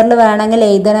പിക്ചറിൽ വേണമെങ്കിൽ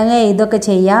എഴുതൊക്കെ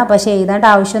ചെയ്യാം. പക്ഷേ എഴുതേണ്ട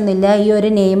ആവശ്യമൊന്നുമില്ല. ഈ ഒരു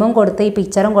നെയിമും കൊടുത്ത് ഈ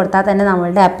പിക്ചറും കൊടുത്താൽ തന്നെ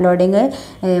നമ്മളുടെ അപ്ലോഡിങ്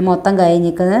മൊത്തം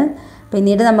കഴിഞ്ഞിരിക്കുന്നത്.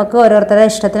 പിന്നീട് നമുക്ക് ഓരോരുത്തരുടെ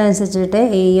ഇഷ്ടത്തിനനുസരിച്ചിട്ട്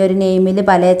ഈ ഒരു നെയിമിൽ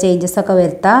പല ചേഞ്ചസൊക്കെ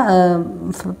വരുത്താം.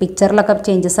 പിക്ചറിലൊക്കെ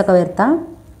ചേഞ്ചസൊക്കെ വരുത്താം.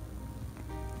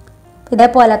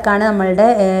 ഇതേപോലൊക്കെയാണ് നമ്മളുടെ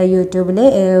യൂട്യൂബിൽ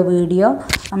വീഡിയോ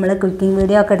നമ്മൾ കുക്കിംഗ്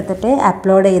വീഡിയോ ഒക്കെ എടുത്തിട്ട്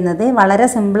അപ്ലോഡ് ചെയ്യുന്നത്. വളരെ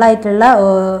സിമ്പിളായിട്ടുള്ള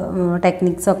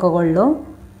ടെക്നിക്സൊക്കെ ഉള്ളൂ.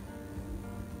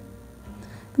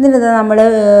 എന്നിട്ട് നമ്മൾ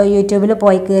യൂട്യൂബിൽ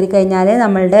പോയി കയറി കഴിഞ്ഞാൽ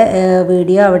നമ്മളുടെ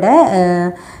വീഡിയോ അവിടെ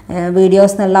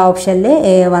വീഡിയോസ് എന്നുള്ള ഓപ്ഷനിൽ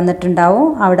വന്നിട്ടുണ്ടാവും.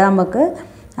 അവിടെ നമുക്ക്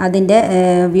അതിൻ്റെ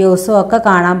വ്യൂസും ഒക്കെ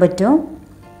കാണാൻ പറ്റും.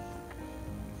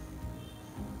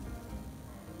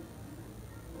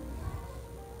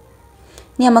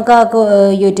 ഇനി നമുക്ക്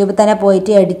യൂട്യൂബിൽ തന്നെ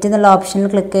പോയിട്ട് എഡിറ്റ് എന്നുള്ള ഓപ്ഷനിൽ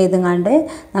ക്ലിക്ക് ചെയ്തുകൊണ്ട്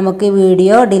നമുക്ക് ഈ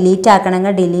വീഡിയോ ഡിലീറ്റ്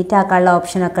ആക്കണമെങ്കിൽ ഡിലീറ്റ് ആക്കാനുള്ള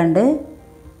ഓപ്ഷനൊക്കെ ഉണ്ട്.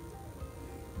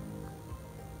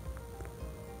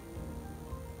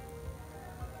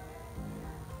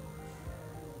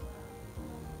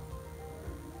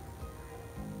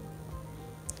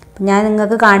 ഞാൻ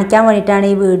നിങ്ങൾക്ക് കാണിക്കാൻ വേണ്ടിയിട്ടാണ്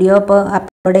ഈ വീഡിയോ ഇപ്പോൾ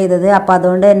അപ്ലോഡ് ചെയ്തത്. അപ്പോൾ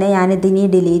അതുകൊണ്ട് തന്നെ ഞാനിതിനി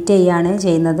ഡിലീറ്റ് ചെയ്യുകയാണ്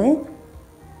ചെയ്യുന്നത്.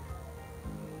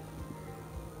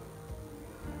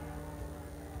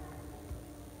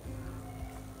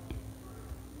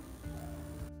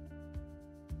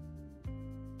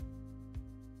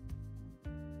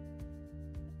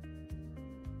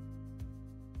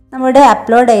 നമ്മുടെ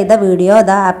അപ്ലോഡ് ചെയ്ത വീഡിയോ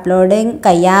ഇതാ അപ്ലോഡിങ്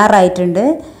കഴിയാറായിട്ടുണ്ട്.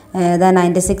 ഇതാ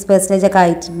 96% ഒക്കെ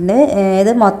ആയിട്ടുണ്ട്.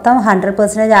 ഇത് മൊത്തം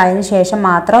 100% ആയതിനു ശേഷം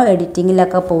മാത്രം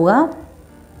എഡിറ്റിങ്ങിലൊക്കെ പോവുക.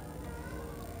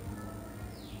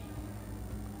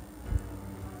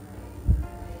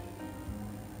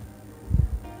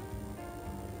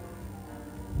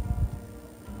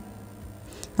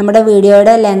 നമ്മുടെ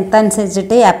വീഡിയോയുടെ ലെങ്ത്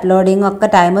അനുസരിച്ചിട്ട് അപ്ലോഡിങ് ഒക്കെ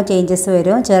ടൈം ചേഞ്ചസ്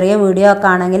വരും. ചെറിയ വീഡിയോ ഒക്കെ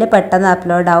ആണെങ്കിൽ പെട്ടെന്ന്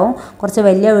അപ്ലോഡ് ആവും. കുറച്ച്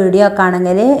വലിയ വീഡിയോ ഒക്കെ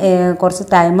ആണെങ്കിൽ കുറച്ച്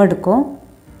ടൈം എടുക്കും.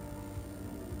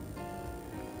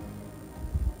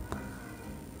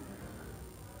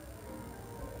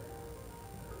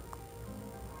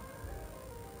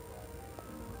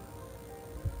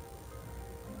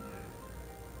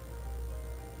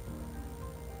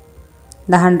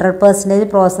 ദ 100%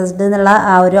 പ്രോസസ്ഡ് എന്നുള്ള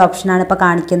ആ ഒരു ഓപ്ഷനാണ് ഇപ്പോൾ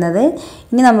കാണിക്കുന്നത്.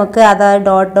 ഇനി നമുക്ക് അത്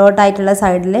ഡോട്ട് ആയിട്ടുള്ള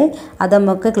സൈഡിൽ അത്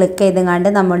നമുക്ക് ക്ലിക്ക് ചെയ്തുകൊണ്ട്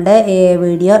നമ്മളുടെ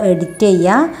വീഡിയോ എഡിറ്റ്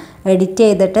ചെയ്യുക. എഡിറ്റ്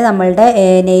ചെയ്തിട്ട് നമ്മളുടെ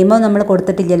നെയിമോ നമ്മൾ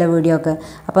കൊടുത്തിട്ടില്ലല്ലോ വീഡിയോക്ക്.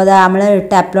 അപ്പോൾ അത് നമ്മൾ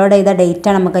അപ്ലോഡ് ചെയ്ത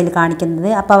ഡേറ്റാണ് നമുക്ക് അതിൽ കാണിക്കുന്നത്.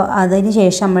 അപ്പോൾ അതിന്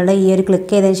ശേഷം നമ്മൾ ഈ ഒരു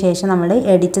ക്ലിക്ക് ചെയ്തതിന് ശേഷം നമ്മൾ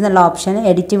എഡിറ്റ് എന്നുള്ള ഓപ്ഷൻ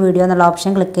എഡിറ്റ് വീഡിയോ എന്നുള്ള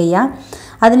ഓപ്ഷൻ ക്ലിക്ക് ചെയ്യുക.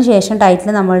 അതിനുശേഷം ടൈറ്റിൽ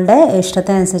നമ്മളുടെ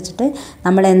ഇഷ്ടത്തിനനുസരിച്ചിട്ട്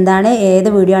നമ്മൾ എന്താണ് ഏത്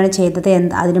വീഡിയോ ആണ് ചെയ്തത്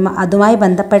അതുമായി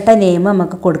ബന്ധപ്പെട്ട നെയിം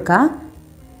നമുക്ക് കൊടുക്കാം.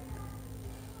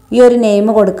 ഈ ഒരു നെയിം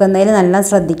കൊടുക്കുന്നതിൽ നല്ല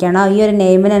ശ്രദ്ധിക്കണം. ഈ ഒരു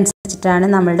നെയിമിനനുസരിച്ചിട്ടാണ്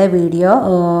നമ്മളുടെ വീഡിയോ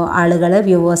ആളുകൾ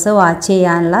വ്യൂവേഴ്സ് വാച്ച്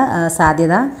ചെയ്യാനുള്ള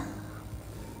സാധ്യത.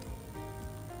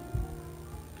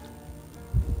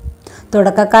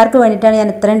 തുടക്കക്കാർക്ക് വേണ്ടിയിട്ടാണ് ഞാൻ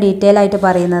ഇത്രയും ഡീറ്റെയിൽ ആയിട്ട്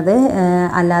പറയുന്നത്.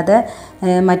 അല്ലാതെ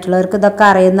മറ്റുള്ളവർക്ക് ഇതൊക്കെ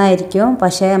അറിയുന്നതായിരിക്കും.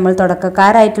 പക്ഷേ നമ്മൾ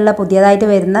തുടക്കക്കാരായിട്ടുള്ള പുതിയതായിട്ട്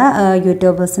വരുന്ന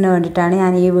യൂട്യൂബേഴ്സിന് വേണ്ടിയിട്ടാണ്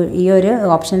ഞാൻ ഈ ഒരു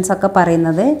ഓപ്ഷൻസൊക്കെ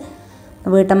പറയുന്നത്.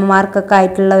 വീട്ടമ്മമാർക്കൊക്കെ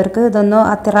ആയിട്ടുള്ളവർക്ക് ഇതൊന്നും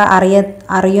അത്ര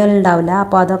അറിയുന്നുണ്ടാവില്ല.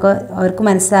 അപ്പോൾ അതൊക്കെ അവർക്ക്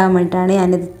മനസ്സിലാകാൻ വേണ്ടിയിട്ടാണ്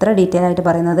ഞാനിത് ഇത്ര ഡീറ്റെയിൽ ആയിട്ട്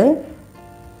പറയുന്നത്.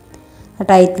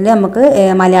 ടൈറ്റിൽ നമുക്ക്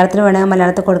മലയാളത്തിൽ വേണമെങ്കിൽ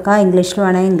മലയാളത്തിൽ കൊടുക്കാം, ഇംഗ്ലീഷിൽ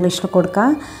വേണമെങ്കിൽ ഇംഗ്ലീഷിൽ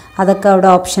കൊടുക്കാം. അതൊക്കെ അവിടെ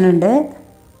ഓപ്ഷൻ ഉണ്ട്.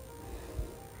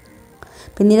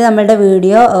 പിന്നീട് നമ്മളുടെ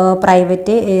വീഡിയോ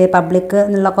പ്രൈവറ്റ് പബ്ലിക്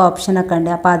എന്നുള്ളൊക്കെ ഓപ്ഷനൊക്കെ ഉണ്ട്.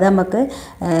 അപ്പോൾ അത് നമുക്ക്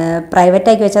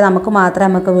പ്രൈവറ്റാക്കി വെച്ചാൽ നമുക്ക് മാത്രമേ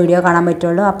നമുക്ക് വീഡിയോ കാണാൻ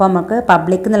പറ്റുള്ളൂ. അപ്പോൾ നമുക്ക്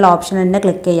പബ്ലിക് എന്നുള്ള ഓപ്ഷൻ തന്നെ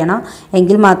ക്ലിക്ക് ചെയ്യണം.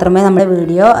 എങ്കിൽ മാത്രമേ നമ്മുടെ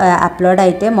വീഡിയോ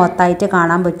അപ്ലോഡായിട്ട് മൊത്തമായിട്ട്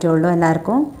കാണാൻ പറ്റുള്ളൂ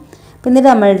എല്ലാവർക്കും. പിന്നീട്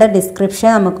നമ്മളുടെ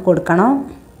ഡിസ്ക്രിപ്ഷൻ നമുക്ക് കൊടുക്കണം.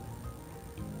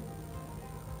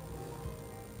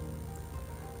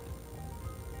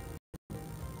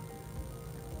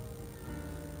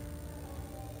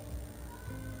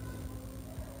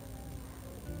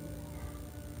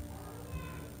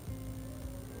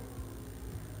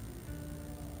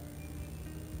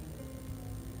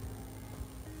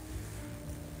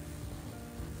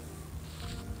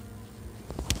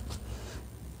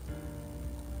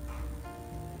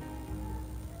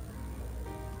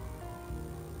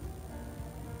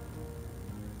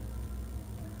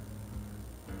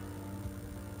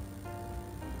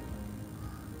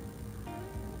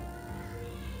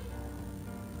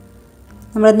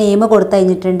 നമ്മൾ നെയിം കൊടുത്തു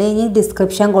കഴിഞ്ഞിട്ടുണ്ട്. ഇനി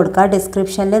ഡിസ്ക്രിപ്ഷൻ കൊടുക്കുക.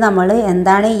 ഡിസ്ക്രിപ്ഷനിൽ നമ്മൾ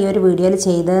എന്താണ് ഈ ഒരു വീഡിയോയിൽ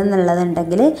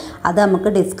ചെയ്തതെന്നുള്ളതുണ്ടെങ്കിൽ അത് നമുക്ക്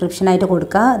ഡിസ്ക്രിപ്ഷനായിട്ട്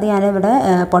കൊടുക്കുക. അത് ഞാനിവിടെ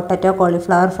പൊട്ടറ്റോ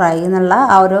കോളിഫ്ലവർ ഫ്രൈ എന്നുള്ള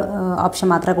ആ ഒരു ഓപ്ഷൻ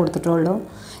മാത്രമേ കൊടുത്തിട്ടുള്ളൂ.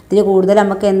 ഇതിൽ കൂടുതൽ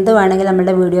നമുക്ക് എന്ത് വേണമെങ്കിലും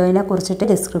നമ്മുടെ വീഡിയോയിനെ കുറിച്ചിട്ട്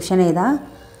ഡിസ്ക്രിപ്ഷൻ എഴുതാം.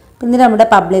 പിന്നെ നമ്മുടെ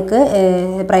പബ്ലിക്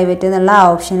പ്രൈവറ്റ് എന്നുള്ള ആ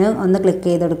ഓപ്ഷന് ഒന്ന് ക്ലിക്ക്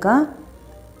ചെയ്തെടുക്കുക.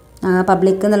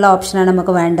 പബ്ലിക് എന്നുള്ള ഓപ്ഷനാണ്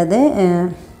നമുക്ക് വേണ്ടത്.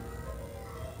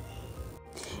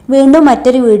 വീണ്ടും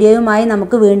മറ്റൊരു വീഡിയോയുമായി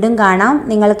നമുക്ക് വീണ്ടും കാണാം.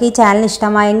 നിങ്ങൾക്ക് ഈ ചാനൽ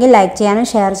ഇഷ്ടമായെങ്കിൽ ലൈക്ക് ചെയ്യാനും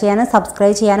ഷെയർ ചെയ്യാനും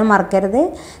സബ്സ്ക്രൈബ് ചെയ്യാനും മറക്കരുത്.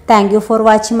 Thank you for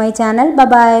watching my channel.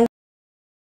 By.